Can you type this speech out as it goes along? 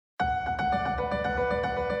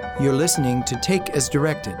You're listening to Take as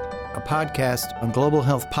Directed, a podcast on global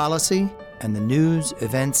health policy and the news,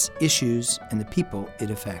 events, issues, and the people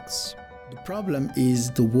it affects. The problem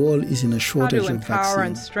is the world is in a shortage of vaccines. How to empower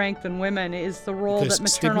and strengthen women is the role that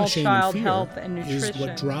maternal child health and nutrition is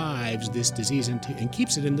what drives this disease and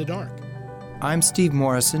keeps it in the dark. I'm Steve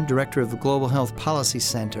Morrison, Director of the Global Health Policy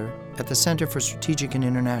Center at the Center for Strategic and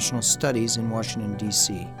International Studies in Washington,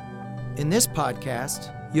 D.C. In this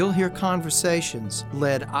podcast, you'll hear conversations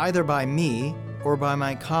led either by me or by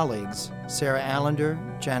my colleagues, Sarah Allender,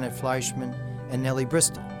 Janet Fleischman, and Nellie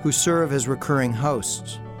Bristol, who serve as recurring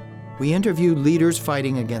hosts. We interview leaders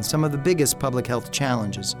fighting against some of the biggest public health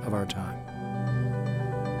challenges of our time.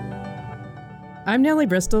 I'm Nellie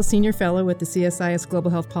Bristol, Senior Fellow with the CSIS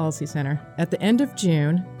Global Health Policy Center. At the end of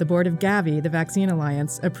June, the Board of Gavi, the Vaccine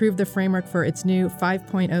Alliance, approved the framework for its new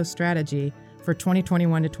 5.0 strategy for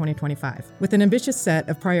 2021 to 2025, with an ambitious set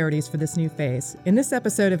of priorities for this new phase. In this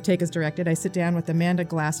episode of Take as Directed, I sit down with Amanda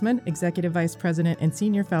Glassman, Executive Vice President and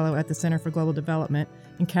Senior Fellow at the Center for Global Development,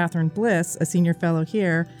 and Katherine Bliss, a Senior Fellow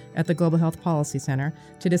here at the Global Health Policy Center,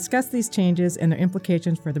 to discuss these changes and their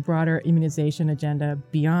implications for the broader immunization agenda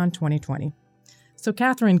beyond 2020. So,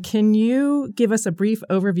 Katherine, can you give us a brief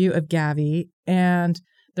overview of Gavi and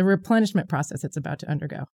the replenishment process it's about to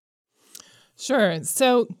undergo? Sure.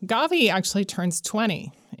 So Gavi actually turns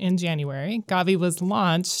 20 in January. Gavi was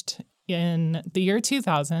launched in the year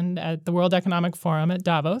 2000 at the World Economic Forum at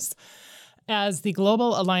Davos as the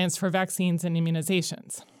Global Alliance for Vaccines and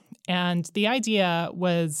Immunizations. And the idea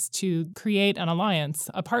was to create an alliance,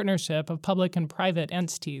 a partnership of public and private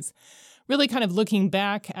entities, really kind of looking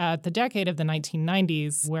back at the decade of the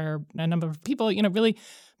 1990s, where a number of people, really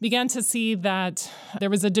began to see that there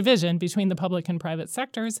was a division between the public and private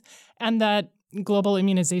sectors, and that global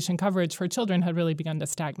immunization coverage for children had really begun to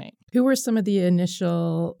stagnate. Who were some of the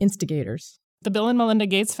initial instigators? The Bill and Melinda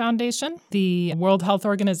Gates Foundation, the World Health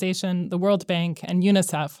Organization, the World Bank, and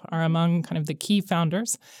UNICEF are among kind of the key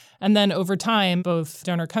founders. And then over time, both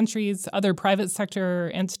donor countries, other private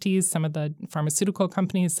sector entities, some of the pharmaceutical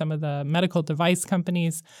companies, some of the medical device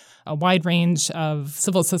companies, a wide range of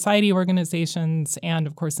civil society organizations, and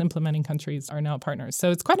of course, implementing countries are now partners.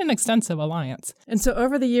 So it's quite an extensive alliance. And so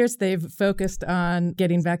over the years, they've focused on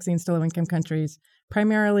getting vaccines to low-income countries,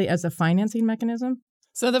 primarily as a financing mechanism.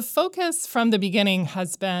 So the focus from the beginning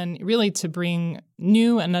has been really to bring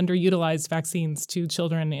new and underutilized vaccines to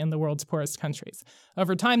children in the world's poorest countries.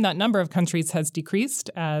 Over time, that number of countries has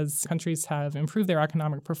decreased as countries have improved their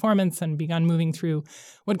economic performance and begun moving through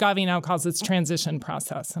what Gavi now calls its transition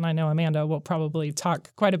process. And I know Amanda will probably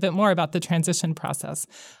talk quite a bit more about the transition process.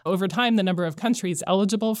 Over time, the number of countries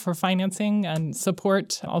eligible for financing and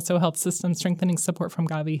support, also health system strengthening support from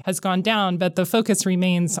Gavi, has gone down, but the focus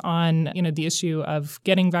remains on, the issue of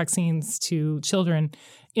getting vaccines to children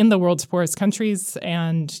in the world's poorest countries,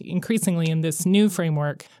 and increasingly in this new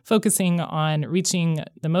framework, focusing on reaching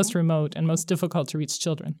the most remote and most difficult to reach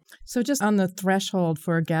children. So just on the threshold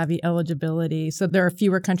for Gavi eligibility, so there are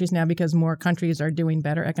fewer countries now because more countries are doing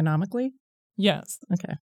better economically? Yes.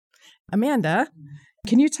 Okay. Amanda,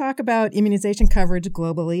 can you talk about immunization coverage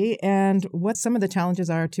globally and what some of the challenges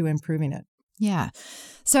are to improving it? Yeah.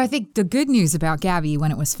 So I think the good news about Gavi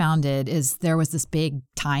when it was founded is there was this big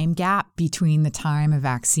time gap between the time a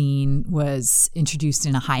vaccine was introduced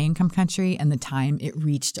in a high-income country and the time it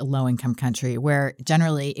reached a low-income country, where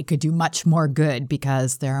generally it could do much more good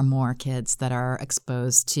because there are more kids that are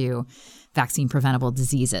exposed to vaccine-preventable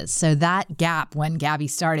diseases. So that gap when Gavi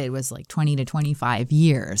started was like 20 to 25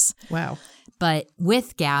 years. Wow. But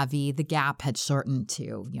with Gavi, the gap had shortened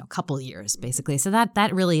to, a couple of years, basically. So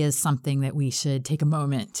that really is something that we should take a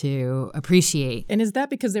moment to appreciate. And is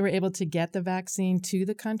that because they were able to get the vaccine to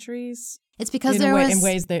the countries? It's because in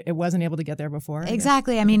ways that it wasn't able to get there before?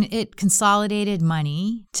 Exactly. I mean, it consolidated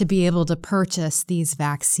money to be able to purchase these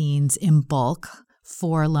vaccines in bulk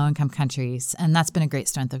for low-income countries. And that's been a great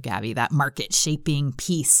strength of Gavi, that market-shaping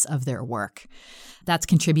piece of their work. That's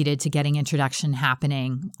contributed to getting introduction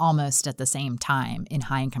happening almost at the same time in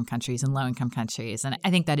high-income countries and low-income countries. And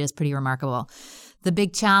I think that is pretty remarkable. The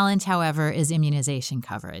big challenge, however, is immunization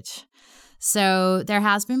coverage. So there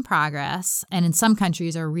has been progress, and in some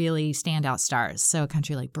countries are really standout stars. So a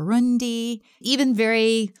country like Burundi, even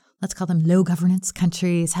very, let's call them low governance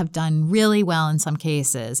countries, have done really well in some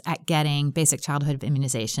cases at getting basic childhood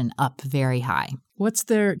immunization up very high. What's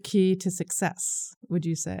their key to success, would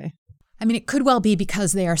you say? I mean, it could well be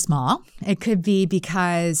because they are small. It could be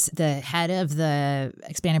because the head of the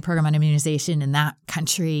expanded program on immunization in that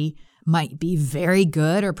country might be very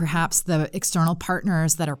good, or perhaps the external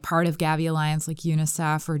partners that are part of Gavi Alliance like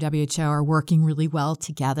UNICEF or WHO are working really well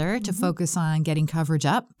together to focus on getting coverage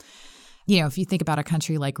up. If you think about a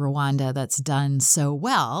country like Rwanda that's done so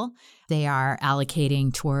well, they are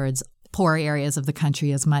allocating towards poor areas of the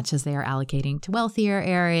country as much as they are allocating to wealthier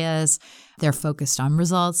areas. They're focused on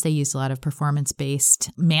results. They use a lot of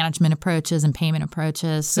performance-based management approaches and payment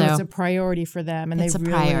approaches. So it's a priority for them, and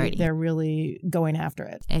they're really going after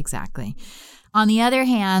it. Exactly. On the other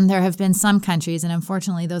hand, there have been some countries, and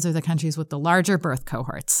unfortunately those are the countries with the larger birth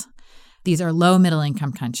cohorts. These are low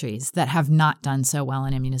middle-income countries that have not done so well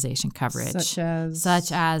in immunization coverage.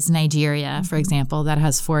 Such as Nigeria, for example, that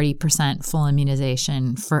has 40% full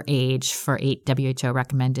immunization for age for 8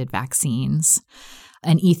 WHO-recommended vaccines.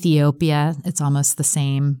 And Ethiopia, it's almost the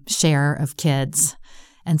same share of kids.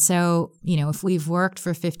 And so, if we've worked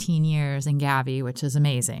for 15 years in Gavi, which is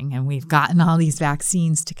amazing, and we've gotten all these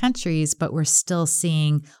vaccines to countries, but we're still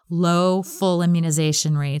seeing low full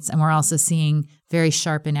immunization rates, and we're also seeing very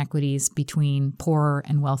sharp inequities between poorer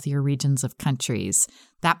and wealthier regions of countries.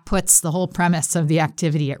 That puts the whole premise of the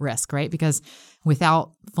activity at risk, right? Because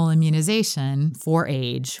without full immunization for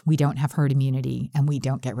age, we don't have herd immunity and we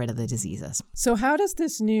don't get rid of the diseases. So how does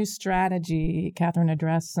this new strategy, Katherine,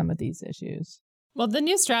 address some of these issues? Well, the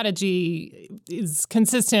new strategy is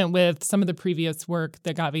consistent with some of the previous work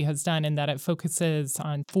that Gavi has done in that it focuses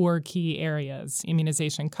on 4 key areas: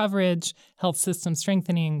 immunization coverage, health system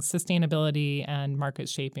strengthening, sustainability, and market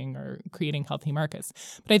shaping, or creating healthy markets.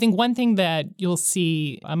 But I think one thing that you'll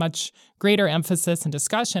see a much greater emphasis and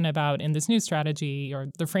discussion about in this new strategy, or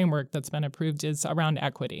the framework that's been approved, is around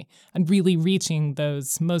equity and really reaching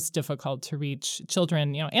those most difficult to reach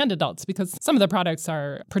children, and adults, because some of the products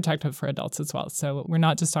are protective for adults as well. So we're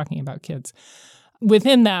not just talking about kids.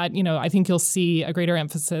 Within that, I think you'll see a greater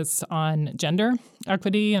emphasis on gender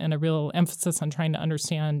equity and a real emphasis on trying to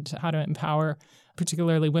understand how to empower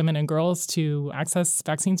particularly women and girls to access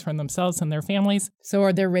vaccines for themselves and their families. So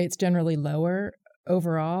are their rates generally lower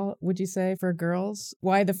overall, would you say, for girls?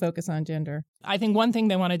 Why the focus on gender? I think one thing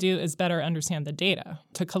they want to do is better understand the data,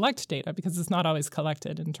 to collect data, because it's not always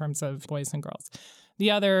collected in terms of boys and girls.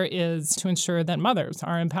 The other is to ensure that mothers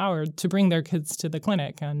are empowered to bring their kids to the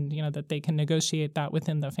clinic and, that they can negotiate that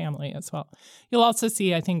within the family as well. You'll also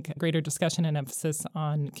see, I think, greater discussion and emphasis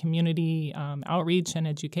on community outreach and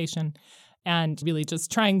education, and really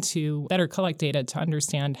just trying to better collect data to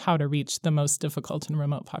understand how to reach the most difficult and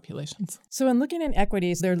remote populations. So in looking at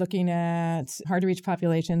equities, they're looking at hard-to-reach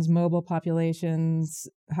populations, mobile populations,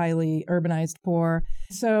 highly urbanized poor.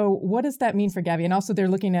 So what does that mean for Gavi? And also they're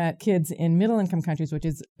looking at kids in middle-income countries, which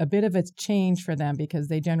is a bit of a change for them because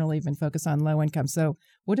they generally have been focused on low income. So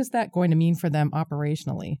what is that going to mean for them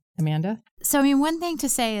operationally? Amanda? So, one thing to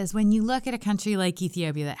say is when you look at a country like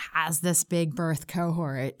Ethiopia that has this big birth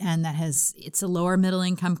cohort and it's a lower middle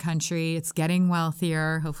income country, it's getting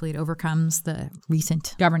wealthier, hopefully it overcomes the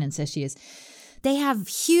recent governance issues. They have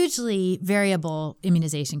hugely variable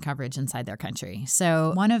immunization coverage inside their country.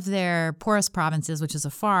 So one of their poorest provinces, which is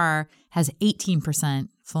Afar, has 18%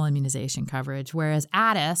 full immunization coverage, whereas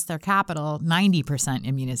Addis, their capital, 90%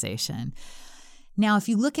 immunization. Now, if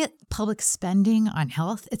you look at public spending on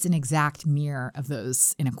health, it's an exact mirror of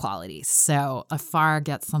those inequalities. So Afar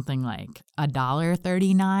gets something like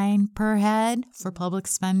 $1.39 per head for public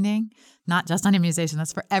spending, not just on immunization,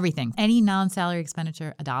 that's for everything. Any non-salary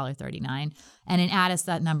expenditure, $1.39. And in Addis,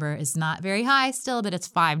 that number is not very high still, but it's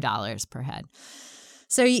 $5 per head.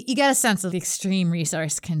 So you get a sense of the extreme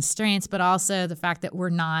resource constraints, but also the fact that we're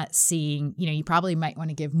not seeing, you probably might want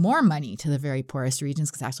to give more money to the very poorest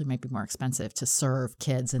regions because it actually might be more expensive to serve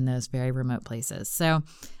kids in those very remote places. So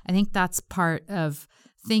I think that's part of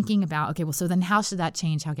thinking about, okay, well, so then how should that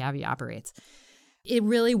change how Gavi operates? It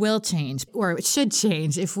really will change, or it should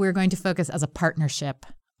change if we're going to focus as a partnership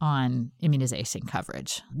on immunization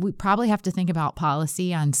coverage. We probably have to think about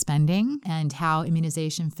policy on spending and how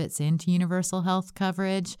immunization fits into universal health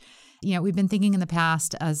coverage. We've been thinking in the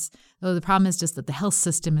past as though the problem is just that the health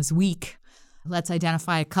system is weak. Let's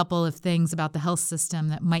identify a couple of things about the health system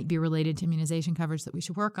that might be related to immunization coverage that we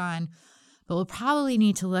should work on. But we'll probably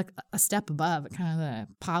need to look a step above at kind of the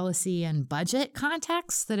policy and budget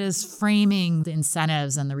context that is framing the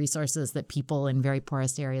incentives and the resources that people in very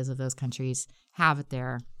poorest areas of those countries have at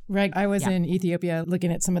their Right. I was in Ethiopia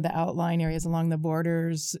looking at some of the outlying areas along the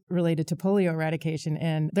borders related to polio eradication,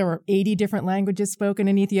 and there were 80 different languages spoken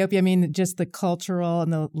in Ethiopia. I mean, just the cultural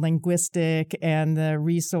and the linguistic and the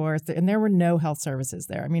resource, and there were no health services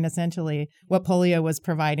there. I mean, essentially what polio was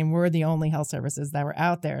providing were the only health services that were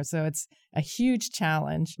out there. So it's a huge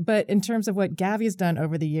challenge. But in terms of what Gavi has done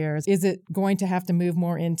over the years, is it going to have to move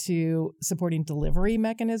more into supporting delivery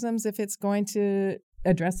mechanisms if it's going to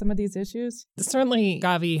address some of these issues? Certainly,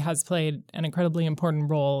 Gavi has played an incredibly important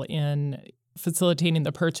role in facilitating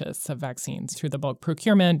the purchase of vaccines through the bulk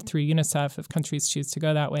procurement, through UNICEF, if countries choose to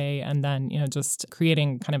go that way, and then just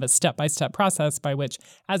creating kind of a step-by-step process by which,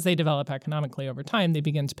 as they develop economically over time, they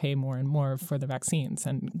begin to pay more and more for the vaccines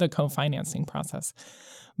and the co-financing process.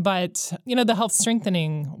 But, the health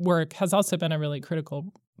strengthening work has also been a really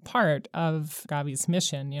critical part of Gavi's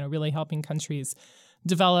mission, really helping countries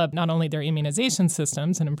develop not only their immunization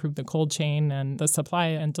systems and improve the cold chain and the supply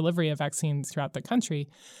and delivery of vaccines throughout the country,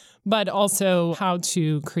 but also how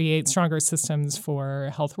to create stronger systems for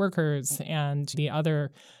health workers and the other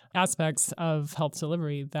aspects of health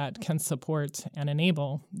delivery that can support and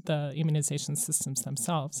enable the immunization systems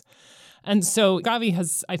themselves. And so Gavi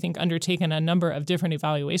has, I think, undertaken a number of different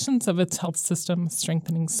evaluations of its health system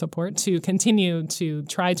strengthening support to continue to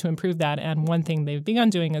try to improve that. And one thing they've begun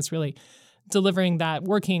doing is really delivering that,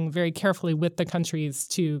 working very carefully with the countries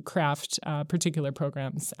to craft particular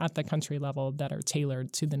programs at the country level that are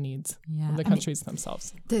tailored to the needs of the countries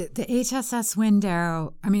themselves. The HSS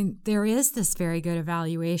window, there is this very good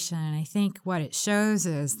evaluation. And I think what it shows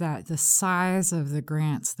is that the size of the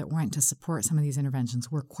grants that went to support some of these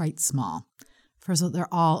interventions were quite small. First of all,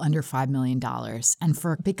 they're all under $5 million. And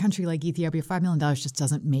for a big country like Ethiopia, $5 million just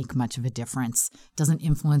doesn't make much of a difference, doesn't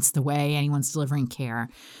influence the way anyone's delivering care.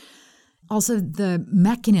 Also, the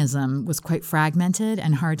mechanism was quite fragmented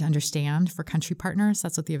and hard to understand for country partners.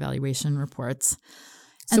 That's what the evaluation reports.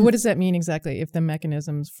 So what does that mean exactly, if the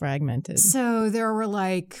mechanism's fragmented? So there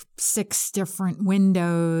were 6 different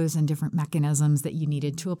windows and different mechanisms that you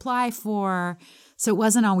needed to apply for. So it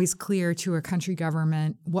wasn't always clear to a country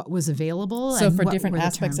government what was available. So and for what different were the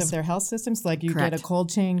aspects terms. of their health systems, you Correct. get a cold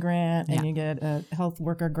chain grant and you get a health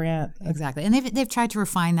worker grant. Exactly. And they've tried to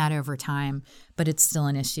refine that over time, but it's still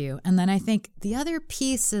an issue. And then I think the other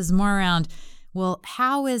piece is more around, well,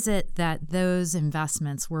 how is it that those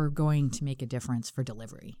investments were going to make a difference for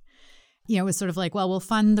delivery? It was sort of we'll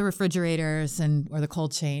fund the refrigerators or the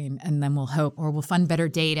cold chain, and then we'll hope, or we'll fund better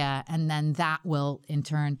data, and then that will in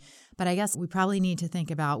turn. But I guess we probably need to think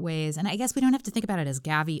about ways, and I guess we don't have to think about it as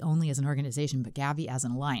Gavi only as an organization, but Gavi as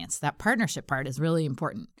an alliance. That partnership part is really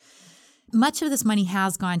important. Much of this money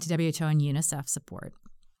has gone to WHO and UNICEF support.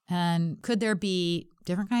 And could there be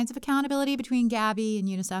different kinds of accountability between Gavi and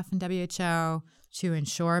UNICEF and WHO to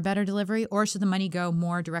ensure better delivery, or should the money go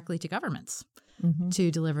more directly to governments? To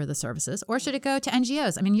deliver the services? Or should it go to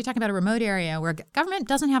NGOs? You're talking about a remote area where government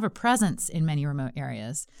doesn't have a presence in many remote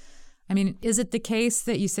areas. Is it the case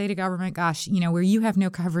that you say to government, gosh, where you have no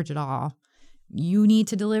coverage at all, you need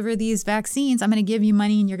to deliver these vaccines. I'm going to give you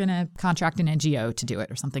money and you're going to contract an NGO to do it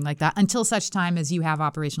or something like that until such time as you have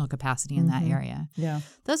operational capacity in that area. Yeah.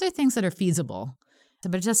 Those are things that are feasible.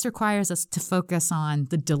 But it just requires us to focus on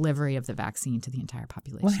the delivery of the vaccine to the entire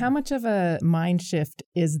population. Well, how much of a mind shift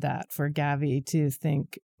is that for Gavi to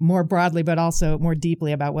think more broadly, but also more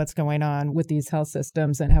deeply about what's going on with these health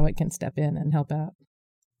systems and how it can step in and help out?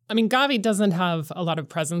 Gavi doesn't have a lot of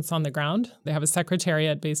presence on the ground. They have a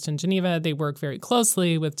secretariat based in Geneva. They work very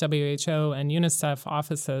closely with WHO and UNICEF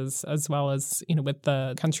offices, as well as, with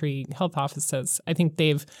the country health offices. I think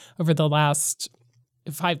they've, over the last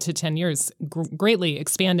 5 to 10 years, greatly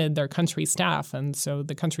expanded their country staff. And so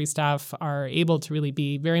the country staff are able to really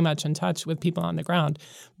be very much in touch with people on the ground.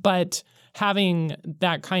 But having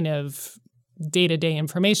that kind of day-to-day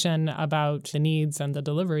information about the needs and the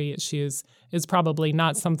delivery issues is probably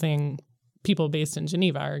not something people based in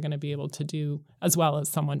Geneva are going to be able to do as well as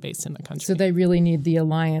someone based in the country. So they really need the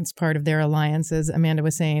alliance part of their alliance, as Amanda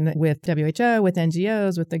was saying, with WHO, with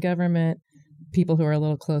NGOs, with the government, people who are a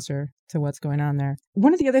little closer to what's going on there.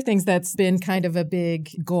 One of the other things that's been kind of a big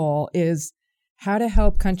goal is how to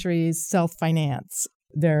help countries self-finance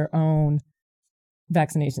their own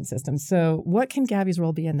vaccination systems. So what can Gavi's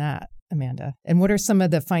role be in that, Amanda? And what are some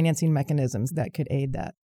of the financing mechanisms that could aid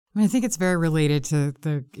that? I think it's very related to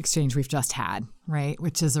the exchange we've just had, right?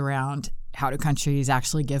 Which is around how do countries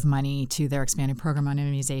actually give money to their expanded program on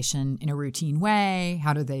immunization in a routine way?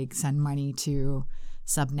 How do they send money to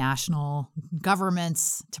subnational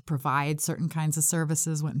governments to provide certain kinds of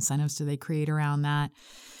services? What incentives do they create around that?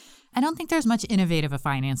 I don't think there's much innovative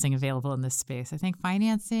financing available in this space. I think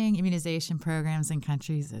financing immunization programs in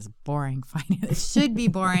countries is boring finance. It should be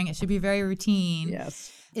boring. It should be very routine.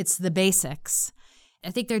 Yes. It's the basics.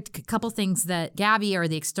 I think there are a couple things that Gavi or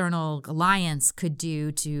the External Alliance could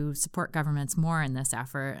do to support governments more in this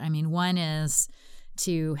effort. I mean, one is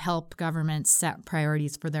to help governments set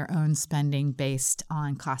priorities for their own spending based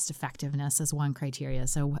on cost effectiveness as one criteria.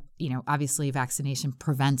 So, obviously vaccination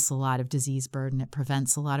prevents a lot of disease burden. It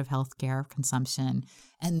prevents a lot of healthcare consumption.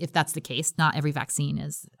 And if that's the case, not every vaccine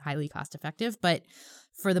is highly cost effective, but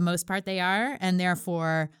for the most part they are, and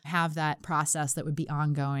therefore have that process that would be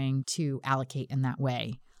ongoing to allocate in that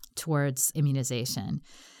way towards immunization.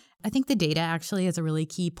 I think the data actually is a really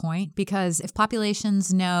key point, because if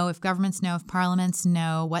populations know, if governments know, if parliaments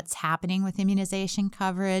know what's happening with immunization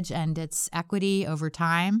coverage and its equity over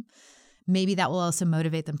time, maybe that will also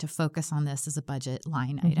motivate them to focus on this as a budget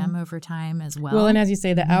line item over time as well. Well, and as you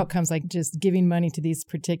say, the outcomes, like just giving money to these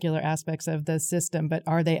particular aspects of the system, but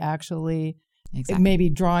are they actually maybe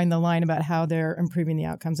drawing the line about how they're improving the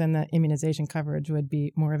outcomes, and the immunization coverage would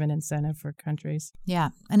be more of an incentive for countries.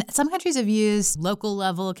 Yeah. And some countries have used local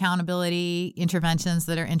level accountability interventions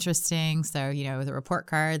that are interesting. So, the report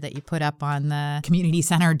card that you put up on the community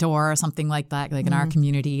center door or something like that. Like in our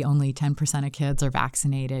community, only 10% of kids are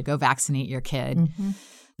vaccinated. Go vaccinate your kid.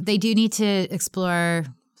 They do need to explore,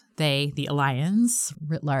 the alliance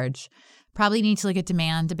writ large, probably need to look at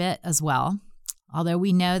demand a bit as well. Although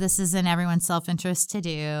we know this is in everyone's self-interest to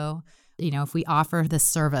do, if we offer this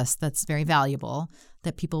service that's very valuable,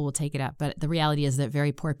 that people will take it up. But the reality is that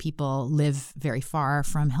very poor people live very far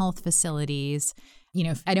from health facilities.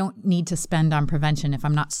 If I don't need to spend on prevention if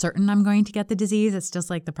I'm not certain I'm going to get the disease. It's just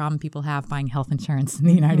like the problem people have buying health insurance in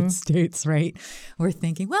the United States, right? We're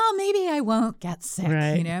thinking, well, maybe I won't get sick,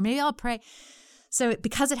 maybe I'll pray. So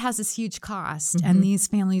because it has this huge cost and these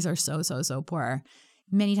families are so poor,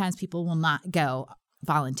 many times people will not go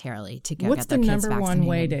voluntarily to go get their kids vaccinated. What's the number one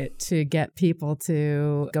way to get people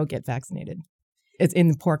to go get vaccinated? It's in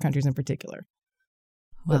the poor countries in particular.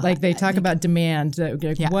 Well, like they talk about demand.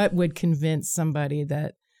 What would convince somebody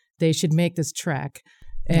that they should make this trek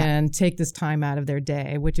and take this time out of their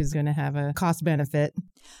day, which is going to have a cost benefit?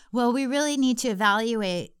 Well, we really need to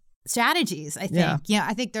evaluate strategies, I think.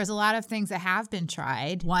 I think there's a lot of things that have been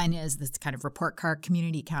tried. One is this kind of report card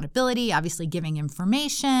community accountability, obviously giving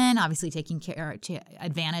information, obviously taking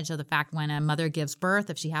advantage of the fact when a mother gives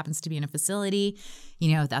birth, if she happens to be in a facility,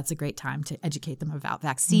 that's a great time to educate them about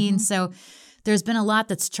vaccines. So there's been a lot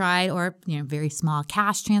that's tried, or very small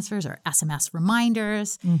cash transfers or SMS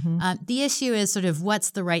reminders. The issue is sort of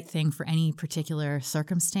what's the right thing for any particular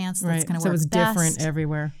circumstance that's going to work best. So it's different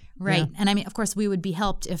everywhere. Right. Yeah. And I mean, of course, we would be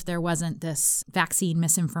helped if there wasn't this vaccine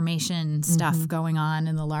misinformation stuff going on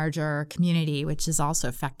in the larger community, which is also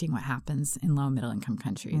affecting what happens in low and middle income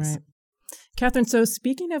countries. Right. Katherine, so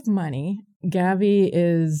speaking of money, Gavi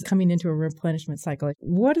is coming into a replenishment cycle.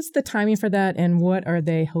 What is the timing for that, and what are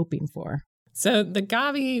they hoping for? So the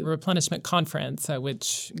Gavi Replenishment Conference,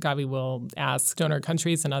 which Gavi will ask donor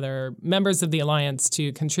countries and other members of the alliance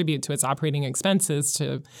to contribute to its operating expenses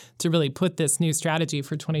to really put this new strategy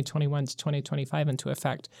for 2021 to 2025 into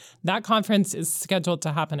effect. That conference is scheduled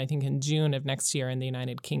to happen, I think, in June of next year in the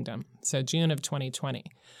United Kingdom, so June of 2020.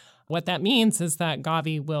 What that means is that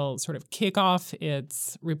Gavi will sort of kick off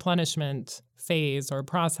its replenishment phase or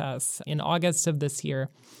process in August of this year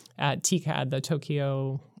at TICAD, the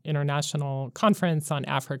Tokyo International Conference on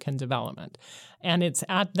African Development. And it's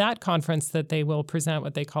at that conference that they will present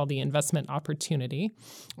what they call the investment opportunity,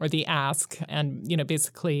 or the ask, and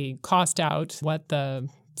basically cost out what the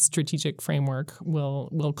strategic framework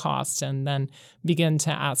will cost, and then begin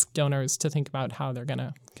to ask donors to think about how they're going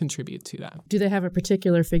to contribute to that. Do they have a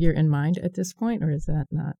particular figure in mind at this point, or is that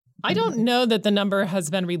not? I don't know that the number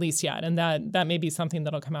has been released yet, and that may be something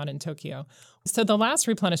that'll come out in Tokyo. So the last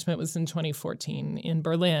replenishment was in 2014 in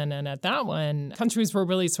Berlin, and at that one, countries were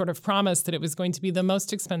really sort of promised that it was going to be the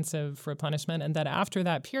most expensive replenishment, and that after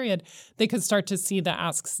that period, they could start to see the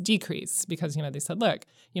asks decrease because, they said, look,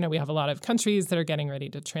 we have a lot of countries that are getting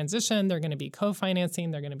ready to transition. They're going to be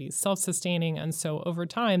co-financing. They're going to be self-sustaining. And so over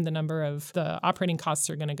time, the number of the operating costs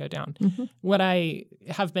are going to go down. What I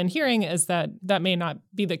have been hearing is that may not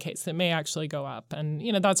be the case. It may actually go up. And,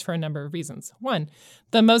 that's for a number of reasons. One,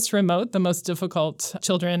 the most remote, the most difficult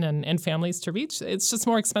children and families to reach, it's just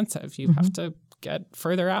more expensive. You have to get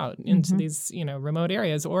further out into these, remote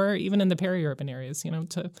areas, or even in the peri-urban areas,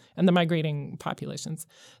 and the migrating populations.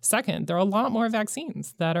 Second, there are a lot more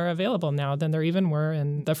vaccines that are available now than there even were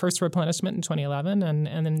in the first replenishment in 2011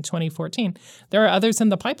 and in 2014. There are others in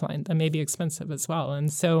the pipeline that may be expensive as well.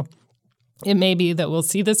 And so it may be that we'll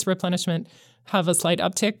see this replenishment have a slight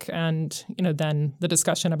uptick, and then the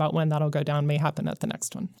discussion about when that'll go down may happen at the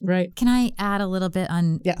next one. Right. Can I add a little bit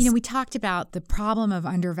on, yes. We talked about the problem of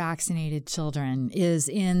under-vaccinated children is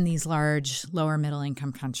in these large lower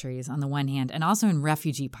middle-income countries on the one hand, and also in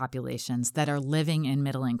refugee populations that are living in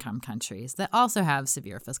middle-income countries that also have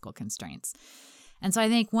severe fiscal constraints. And so I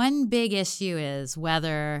think one big issue is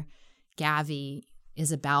whether Gavi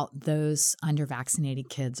is about those under-vaccinated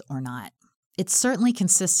kids or not. It's certainly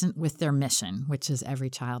consistent with their mission, which is every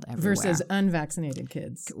child everywhere. Versus unvaccinated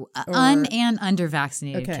kids. And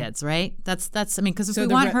under-vaccinated kids, right? That's because if we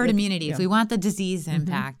want herd immunity, if we want the disease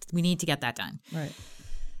impact, we need to get that done. Right.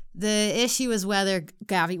 The issue is whether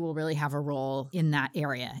Gavi will really have a role in that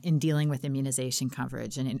area in dealing with immunization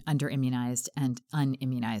coverage and in under-immunized and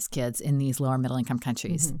unimmunized kids in these lower middle-income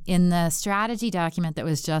countries. In the strategy document that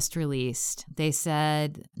was just released, they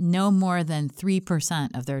said no more than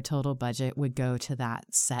 3% of their total budget would go to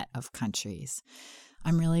that set of countries.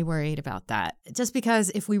 I'm really worried about that. Just because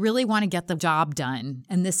if we really want to get the job done,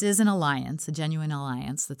 and this is an alliance, a genuine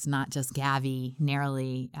alliance that's not just Gavi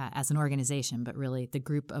narrowly as an organization, but really the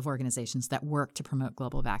group of organizations that work to promote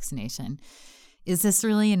global vaccination. Is this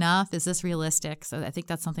really enough? Is this realistic? So I think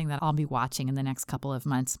that's something that I'll be watching in the next couple of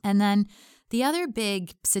months. And then the other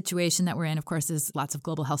big situation that we're in, of course, is lots of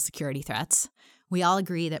global health security threats. We all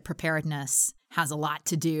agree that preparedness has a lot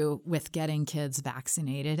to do with getting kids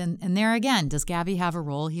vaccinated. And there again, does Gavi have a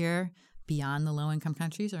role here beyond the low-income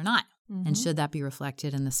countries or not? And should that be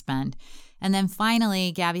reflected in the spend? And then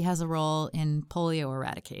finally, Gavi has a role in polio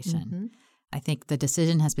eradication. I think the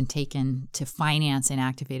decision has been taken to finance an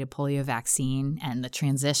activated polio vaccine and the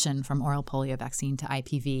transition from oral polio vaccine to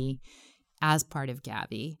IPV as part of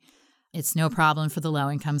Gavi. It's no problem for the low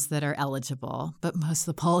incomes that are eligible, but most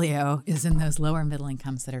of the polio is in those lower middle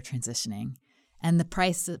incomes that are transitioning. And the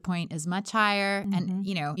price point is much higher. And,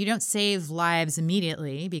 you don't save lives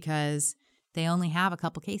immediately because they only have a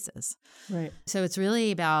couple cases. Right. So it's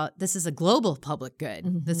really about, this is a global public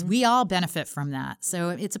good. We all benefit from that. So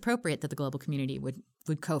it's appropriate that the global community would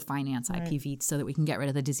co-finance IPV so that we can get rid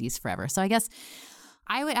of the disease forever. So I guess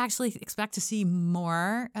I would actually expect to see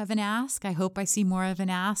more of an ask. I hope I see more of an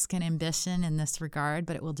ask and ambition in this regard,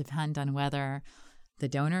 but it will depend on whether the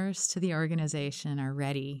donors to the organization are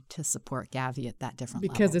ready to support Gavi at that different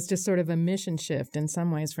level. Because it's just sort of a mission shift in some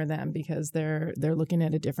ways for them because they're looking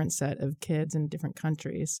at a different set of kids in different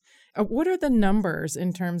countries. What are the numbers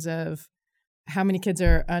in terms of how many kids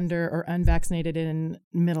are under or unvaccinated in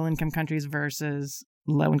middle-income countries versus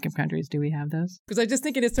low-income countries? Do we have those? Because I just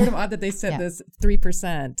think it is sort of odd that they said this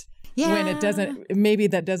 3%. When it doesn't, maybe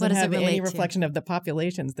that doesn't have any reflection of the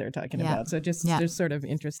populations they're talking about. So just sort of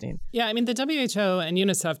interesting. Yeah, I mean, the WHO and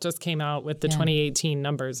UNICEF just came out with the 2018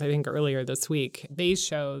 numbers, I think earlier this week. They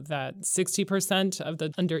show that 60% of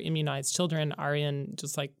the under-immunized children are in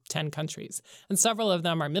just like 10 countries. And several of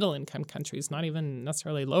them are middle-income countries, not even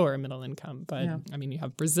necessarily lower middle income. But, I mean, you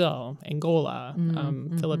have Brazil, Angola,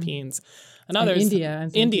 Philippines, and others.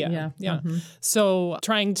 India. So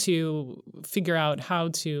trying to figure out how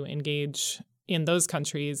to engage in those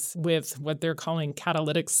countries with what they're calling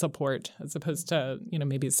catalytic support, as opposed to,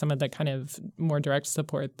 maybe some of the kind of more direct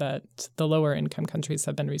support that the lower income countries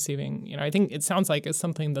have been receiving. I think it sounds like it's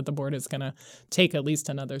something that the board is going to take at least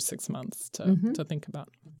another 6 months to think about.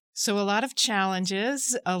 So a lot of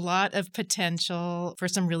challenges, a lot of potential for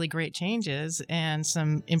some really great changes and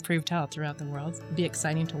some improved health throughout the world. It'll be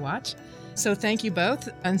exciting to watch. So thank you both,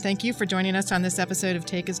 and thank you for joining us on this episode of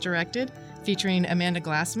Take as Directed, featuring Amanda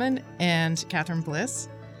Glassman and Katherine Bliss.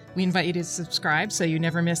 We invite you to subscribe so you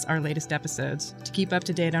never miss our latest episodes. To keep up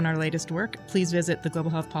to date on our latest work, please visit the Global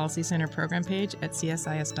Health Policy Center program page at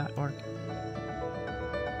csis.org.